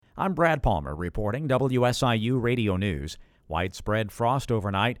I'm Brad Palmer reporting WSIU Radio News. Widespread frost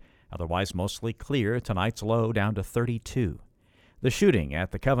overnight, otherwise mostly clear. Tonight's low down to 32. The shooting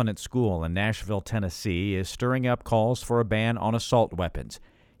at the Covenant School in Nashville, Tennessee is stirring up calls for a ban on assault weapons.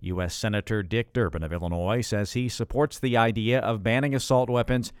 U.S. Senator Dick Durbin of Illinois says he supports the idea of banning assault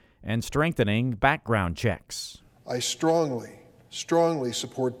weapons and strengthening background checks. I strongly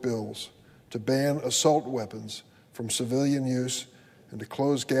support bills to ban assault weapons from civilian use and to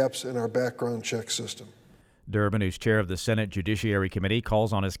close gaps in our background check system. Durbin, who's chair of the Senate Judiciary Committee,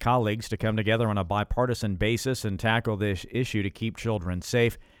 calls on his colleagues to come together on a bipartisan basis and tackle this issue to keep children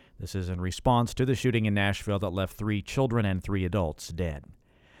safe. This is in response to the shooting in Nashville that left 3 children and 3 adults dead.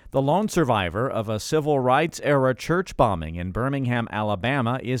 The lone survivor of a civil rights-era church bombing in Birmingham,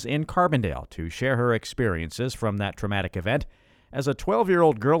 Alabama, is in Carbondale to share her experiences from that traumatic event. As a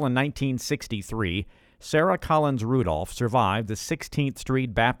 12-year-old girl in 1963, Sarah Collins Rudolph survived the 16th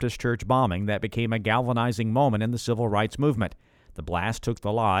Street Baptist Church bombing that became a galvanizing moment in the civil rights movement. The blast took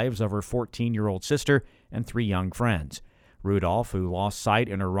the lives of her 14-year-old sister and 3 young friends. Rudolph, who lost sight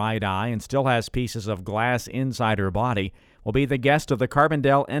in her right eye and still has pieces of glass inside her body, will be the guest of the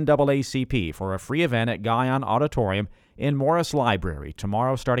Carbondale NAACP for a free event at Guyon Auditorium in Morris Library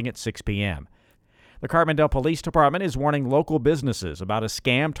tomorrow starting at 6 p.m. The Carbondale Police Department is warning local businesses about a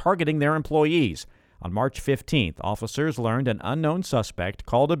scam targeting their employees. On March 15th, officers learned an unknown suspect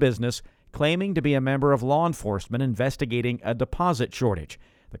called a business claiming to be a member of law enforcement investigating a deposit shortage.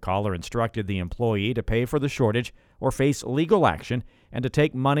 The caller instructed the employee to pay for the shortage or face legal action and to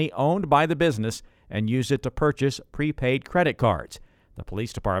take money owned by the business and use it to purchase prepaid credit cards. The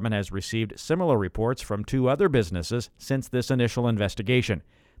police department has received similar reports from 2 other businesses since this initial investigation.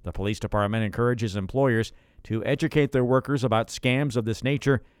 The police department encourages employers to educate their workers about scams of this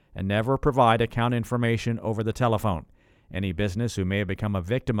nature and never provide account information over the telephone. Any business who may have become a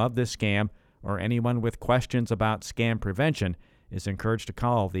victim of this scam or anyone with questions about scam prevention is encouraged to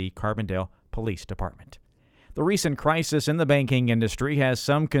call the Carbondale Police Department. The recent crisis in the banking industry has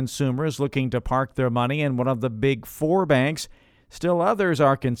some consumers looking to park their money in one of the big 4 banks. Still others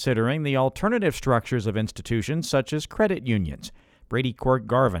are considering the alternative structures of institutions such as credit unions. Brady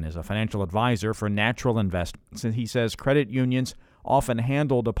Court-Garvin is a financial advisor for Natural Investments, and he says credit unions often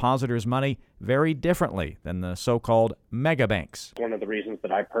handle depositors' money very differently than the so-called mega banks. One of the reasons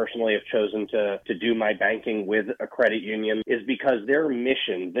that I personally have chosen to do my banking with a credit union is because their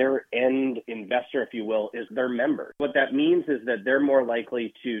mission, their end investor, if you will, is their members. What that means is that they're more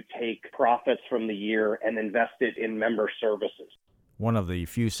likely to take profits from the year and invest it in member services. One of the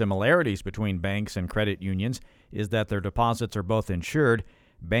few similarities between banks and credit unions is that their deposits are both insured.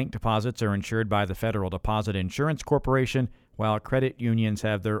 Bank deposits are insured by the Federal Deposit Insurance Corporation, while credit unions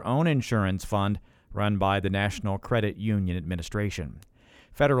have their own insurance fund run by the National Credit Union Administration.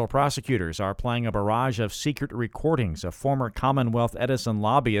 Federal prosecutors are playing a barrage of secret recordings of former Commonwealth Edison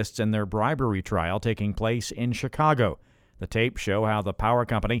lobbyists in their bribery trial taking place in Chicago. The tapes show how the power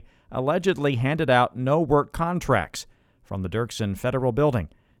company allegedly handed out no-work contracts. From the Dirksen Federal Building,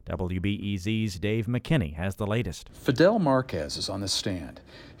 WBEZ's Dave McKinney has the latest. Fidel Marquez is on the stand.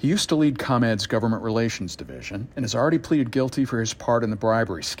 He used to lead ComEd's Government Relations Division and has already pleaded guilty for his part in the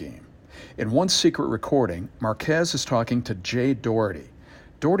bribery scheme. In one secret recording, Marquez is talking to Jay Doherty.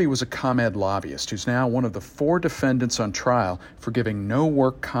 Doherty was a ComEd lobbyist who's now one of the 4 defendants on trial for giving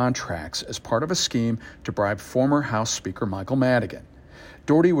no-work contracts as part of a scheme to bribe former House Speaker Michael Madigan.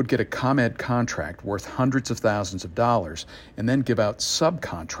 Doherty would get a ComEd contract worth hundreds of thousands of dollars and then give out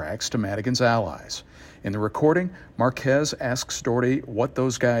subcontracts to Madigan's allies. In the recording, Marquez asks Doherty what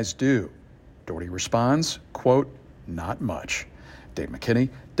those guys do. Doherty responds, quote, "Not much." Dave McKinney,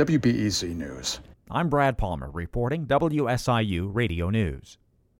 WBEZ News. I'm Brad Palmer reporting WSIU Radio News.